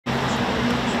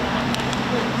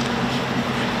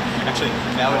Actually,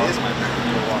 now it is my turn to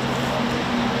do a walk.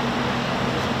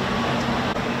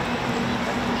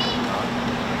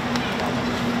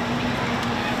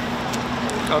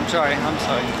 Oh, I'm sorry. I'm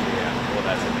sorry. Yeah, well,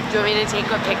 that's it. Do you want me to take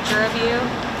a picture of you?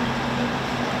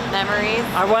 Memories?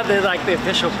 I wanted like the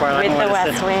official part. With the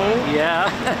West Wing?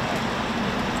 Yeah.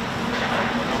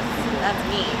 That's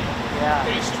me. Yeah.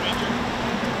 Hey, stranger.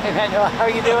 Hey, Manuel, how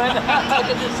are you doing?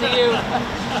 Good to see you.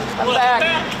 I'm back.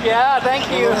 Yeah, thank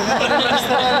you.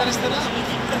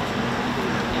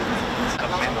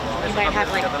 You might have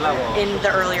like, in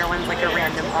the earlier ones, like a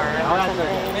random art or something.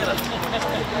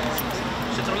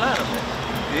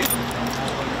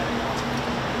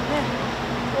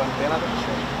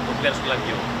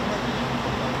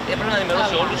 Έπρεπε να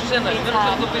ενημερώσει όλους εσένα, ενημέρωσε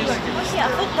αυτό που είσαι. Όχι,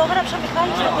 αυτό το έγραψε ο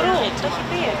Μιχάλης στο group. Το έχει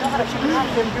πει, το έγραψε ο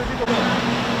Μιχάλης.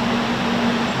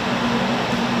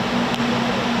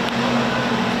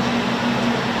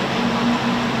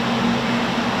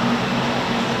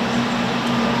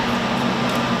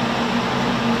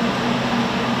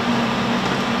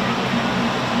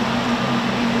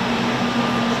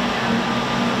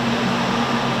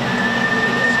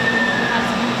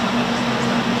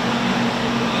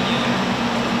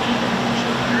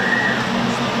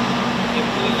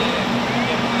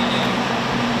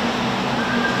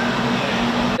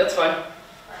 That's fine.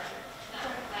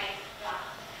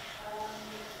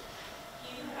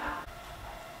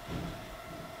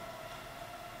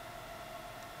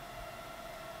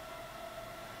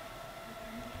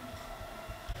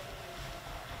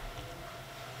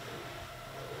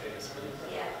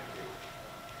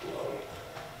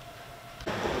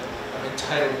 I'm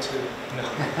entitled to. No.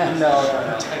 No.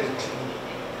 Entitled to.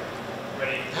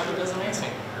 Ready? How was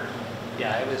amazing.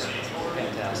 Yeah, it was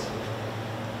fantastic.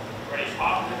 Ready?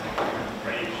 Pop.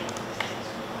 Ready?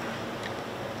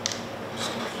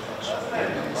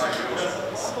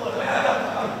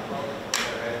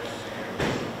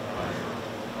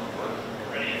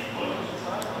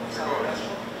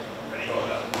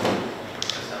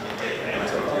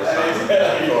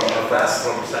 Fast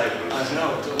from Cyprus. I know,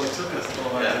 it took us a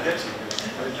while to get you.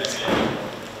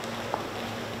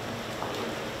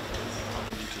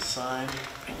 To sign.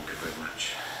 Thank you very much.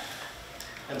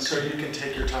 And sir, you can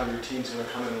take your time. Your team's going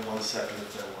to come in 1 second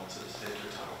if they want to. Just take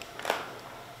your time.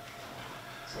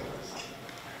 So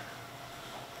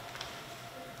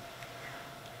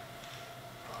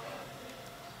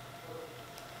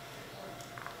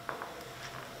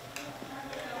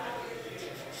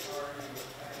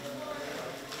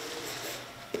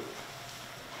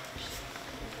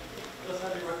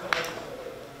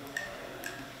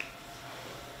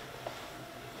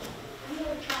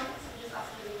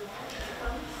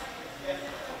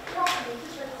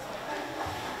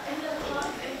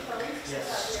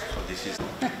this is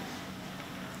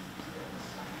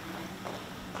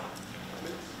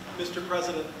Mr.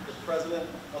 President, the President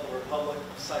of the Republic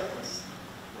of Cyprus.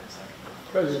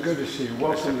 President, good to see you.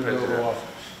 Welcome to the Oval Office.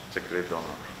 it's a great honor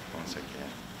once again.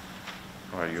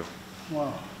 How are you?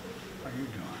 Wow, how are you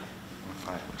doing? I'm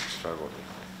fine. Struggling.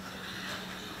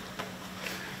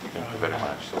 Thank you very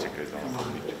much. It's a great honor for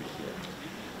me to be here.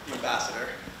 Ambassador.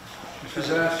 Mr.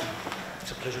 Zassin.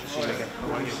 It's a pleasure to see you again.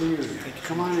 How are Good you? to see you again.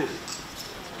 Come on in.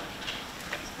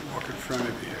 Walk in front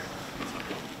of you.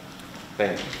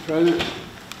 Thank you. President,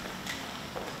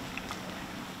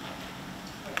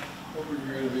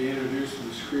 you're going to be introduced to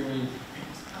the screaming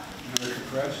American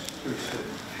press. Please sit.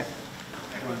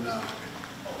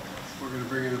 We're going to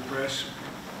bring in the press.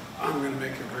 I'm going to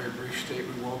make a very brief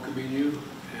statement welcoming you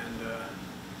and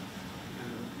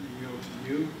yield to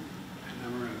you, and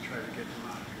then we're going to try to get them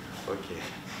out of here. Okay.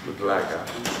 Good luck.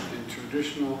 Huh? In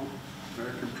traditional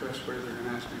American press way, they're going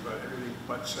to ask me about everything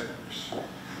but Cyprus.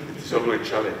 It's always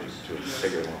challenging to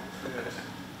take it on. Yes.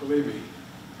 Believe me,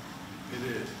 it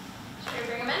is. Should we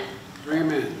bring him in? Bring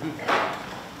him in.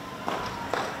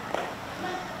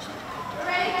 We're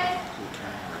ready, guys.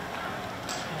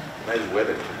 Nice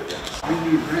weather today. We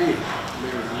need rain,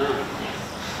 believe it or not.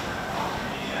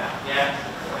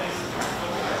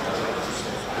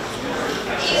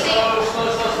 Easy.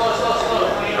 Slow.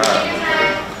 Take your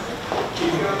time.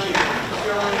 Take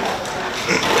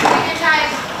your time.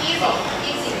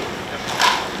 Easy.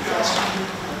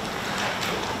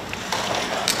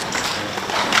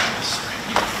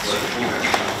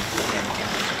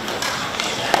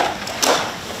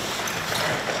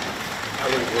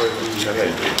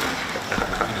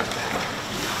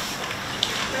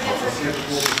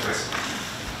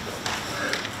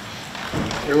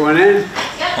 Everyone in?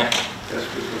 Yep.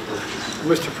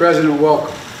 Mr. President,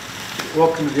 welcome.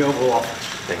 Welcome to the Oval Office.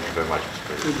 Thank you very much, Mr.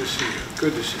 President. Good to see you.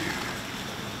 Good to see you.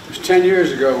 was 10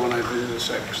 years ago when I visited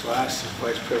Cyprus last as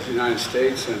Vice President of the United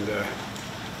States, and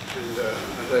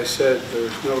as I said,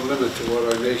 there's no limit to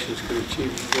what our nations can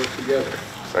achieve if we work together.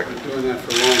 We've been doing that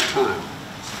for a long time.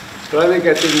 But I think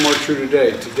that's even more true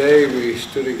today. Today we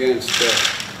stood against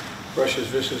Russia's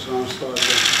vicious onslaught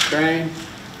against Ukraine.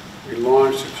 We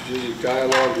launched a strategic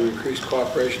dialogue to increase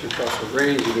cooperation across a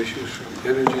range of issues from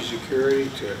energy security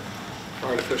to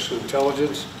artificial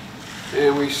intelligence.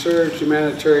 And we surged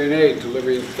humanitarian aid,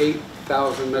 delivering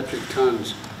 8,000 metric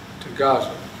tons to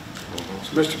Gaza.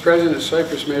 So, Mr. President,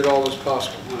 Cyprus made all this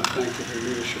possible. I want to thank you for your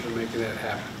leadership in making that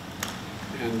happen.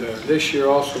 And this year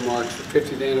also marks the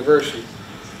 50th anniversary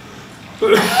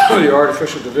of the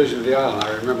artificial division of the island.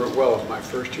 I remember it well. It was my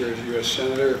first year as a U.S.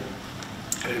 Senator.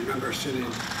 I remember sitting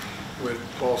with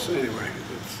Paul. Anyway,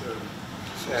 it's a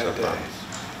sad day.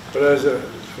 But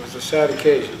it was a sad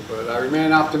occasion. But I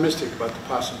remain optimistic about the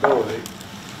possibility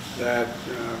that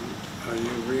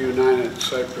you reunited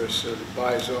Cyprus as a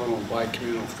bi-zonal,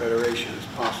 bi-communal federation is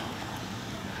possible.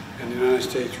 And the United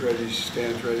States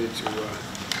stands ready to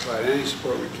provide any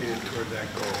support we can toward that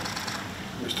goal.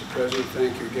 Mr. President,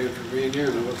 thank you again for being here,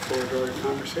 and I look forward to our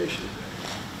conversation today.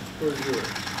 The floor is yours.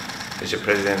 Mr.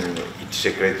 President, it's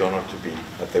a great honor to be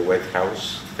at the White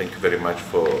House. Thank you very much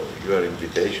for your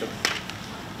invitation.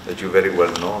 As you very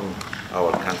well know,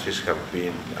 our countries have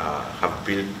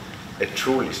built a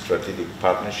truly strategic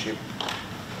partnership,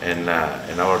 and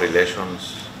our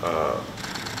relations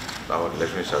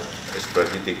is at a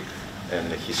strategic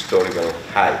and historical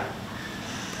high.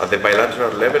 At the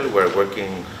bilateral level, we're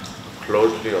working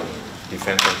closely on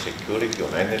defense and security,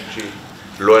 on energy,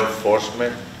 law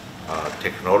enforcement,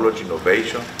 technology,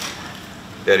 innovation.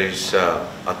 There is a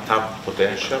tap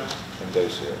potential, and there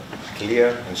is a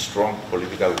clear and strong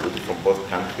political will from both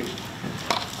countries.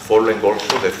 Following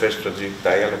also the first strategic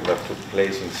dialogue that took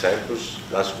place in Cyprus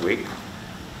last week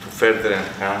to further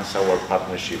enhance our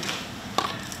partnership.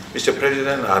 Mr.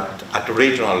 President, at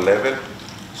regional level,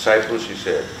 Cyprus is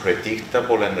a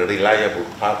predictable and reliable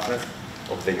partner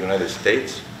of the United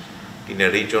States in a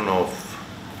region of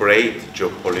great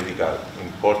geopolitical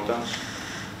importance.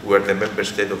 We are the member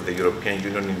state of the European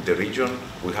Union in the region.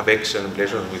 We have excellent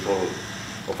relations with all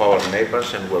of our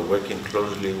neighbors, and we're working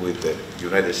closely with the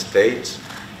United States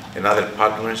and other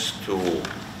partners to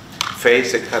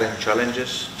face the current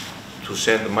challenges, to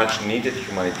send much needed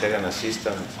humanitarian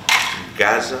assistance to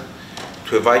Gaza,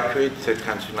 to evacuate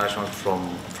third-country nationals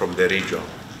from the region.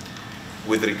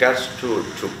 With regards to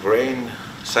Ukraine,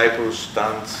 Cyprus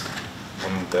stands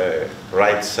on the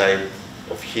right side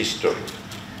of history.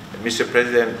 And Mr.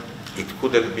 President, it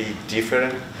couldn't be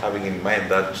different, having in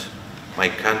mind that my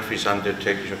country is under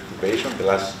Turkish occupation the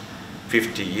last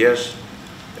 50 years.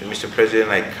 And Mr.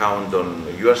 President, I count on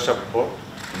your support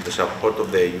and the support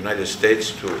of the United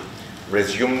States to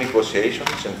resume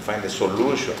negotiations and find a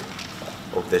solution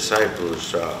of the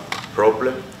Cyprus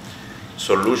problem,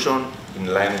 solution in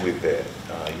line with the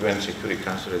UN Security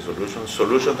Council resolution,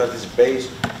 solution that is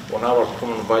based on our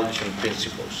common values and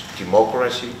principles,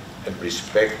 democracy and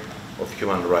respect of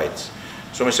human rights.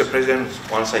 So, Mr. President,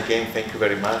 once again, thank you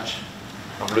very much.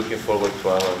 I'm looking forward to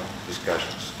our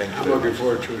discussions. Thank you. I'm looking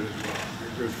forward to it as well.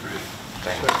 You're a good friend.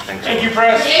 Thank you,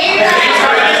 Press.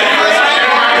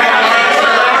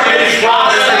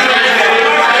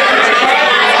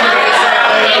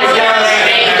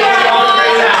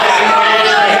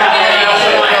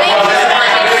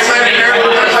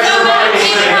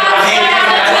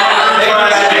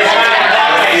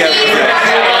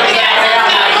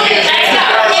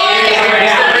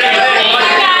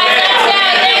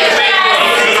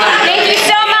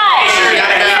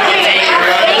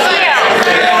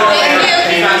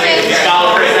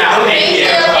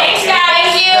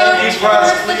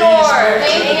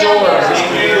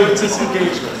 This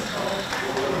engagement.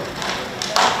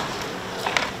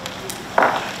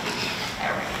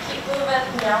 Keep moving.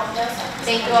 No.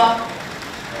 Thank you all.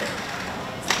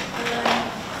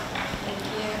 Thank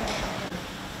you.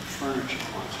 Furniture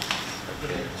wants it.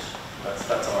 Okay.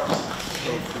 That's ours.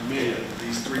 So for me,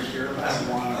 These three here. I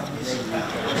want it to resident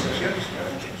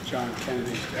John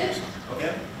Kennedy's desk.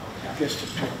 Okay. I guess to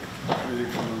pick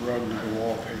everything from the rug to the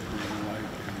wallpaper and the like.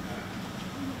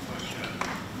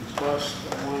 Plus,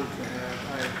 I wanted to have,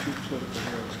 I had two political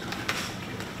heroes coming as a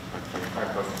kid.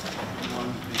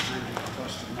 One behind me,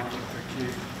 plus the Martin Luther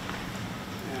King,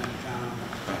 and down at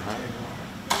the table,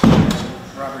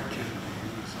 Robert Kennedy. He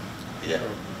was a hero.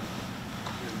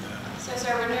 And, So,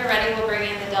 sir, when you're ready, we'll bring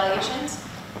in the delegations.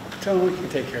 tell them we can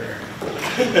take care of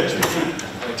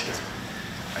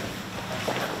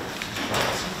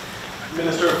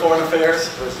Minister of Foreign Affairs.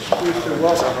 it. Mr.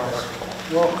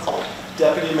 Welcome.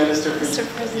 Deputy Minister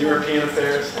for European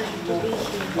Affairs.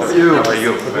 How are you? How are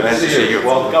you? Nice to see you.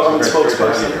 Welcome. Government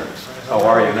spokesperson. How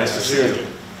are you? Nice to see you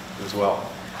as well.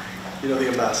 You know the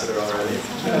ambassador already.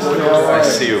 Nice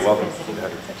to see you. Welcome.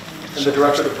 And the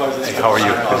director of the President's. Hey, how are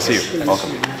you? Good to see you.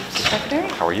 Welcome.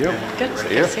 How are you? Good. Good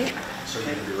to see you. So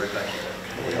you're going to be right back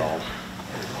here.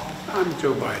 I'm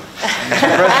Joe Biden.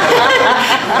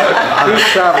 He's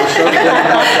traveled so much I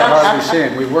hardly see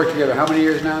him. We've worked together how many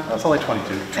years now? It's only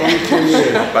 22. 22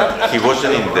 years. But he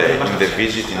wasn't in the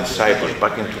visit in Cyprus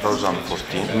back in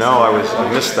 2014. No, I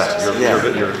missed that.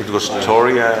 It was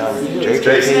Toria,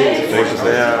 Jason was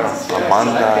there,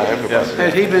 Amanda, everybody.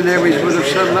 Had he been there, we would have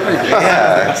said everything.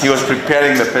 Yeah, he was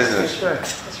preparing the presidency.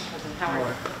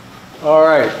 All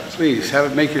right, please,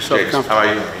 make yourself James, comfortable. how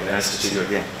are you? Nice to see you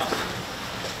again.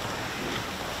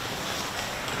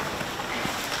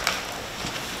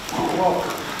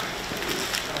 Welcome.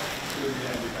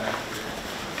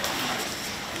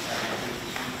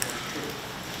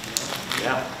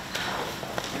 Yeah.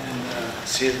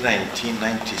 Since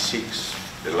 1996,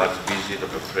 the last visit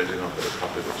of the President of the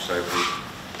Republic of Cyprus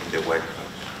in the White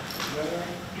House.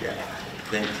 Yeah,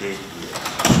 28 years.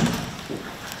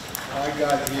 I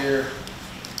got here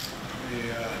the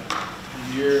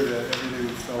year that everything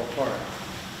fell apart,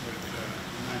 with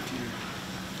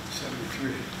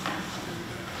 1973.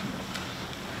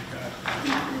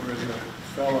 There was a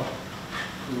fellow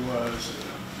who was,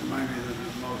 reminded me,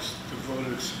 the most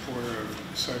devoted supporter of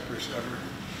Cyprus ever.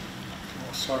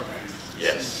 Well, Sarbanes.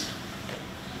 Yes. And,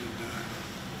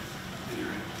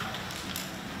 anyway.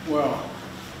 Well,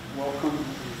 welcome.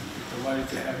 We're delighted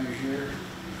to have you here.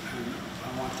 And I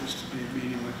want this to be a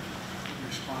meeting that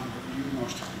respond to what you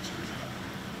most are concerned about.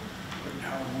 But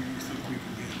how you think we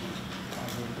can be the most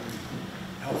positively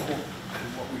helpful and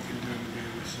what we can do to be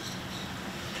of assistance.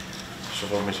 So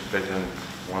for Mr. President,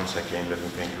 once again, let me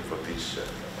thank you for this.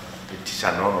 It is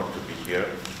an honor to be here.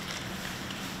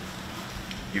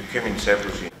 You came in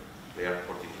Cyprus in the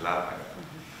airport in London.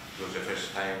 It was the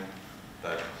first time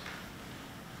that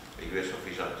a U.S.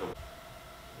 official talked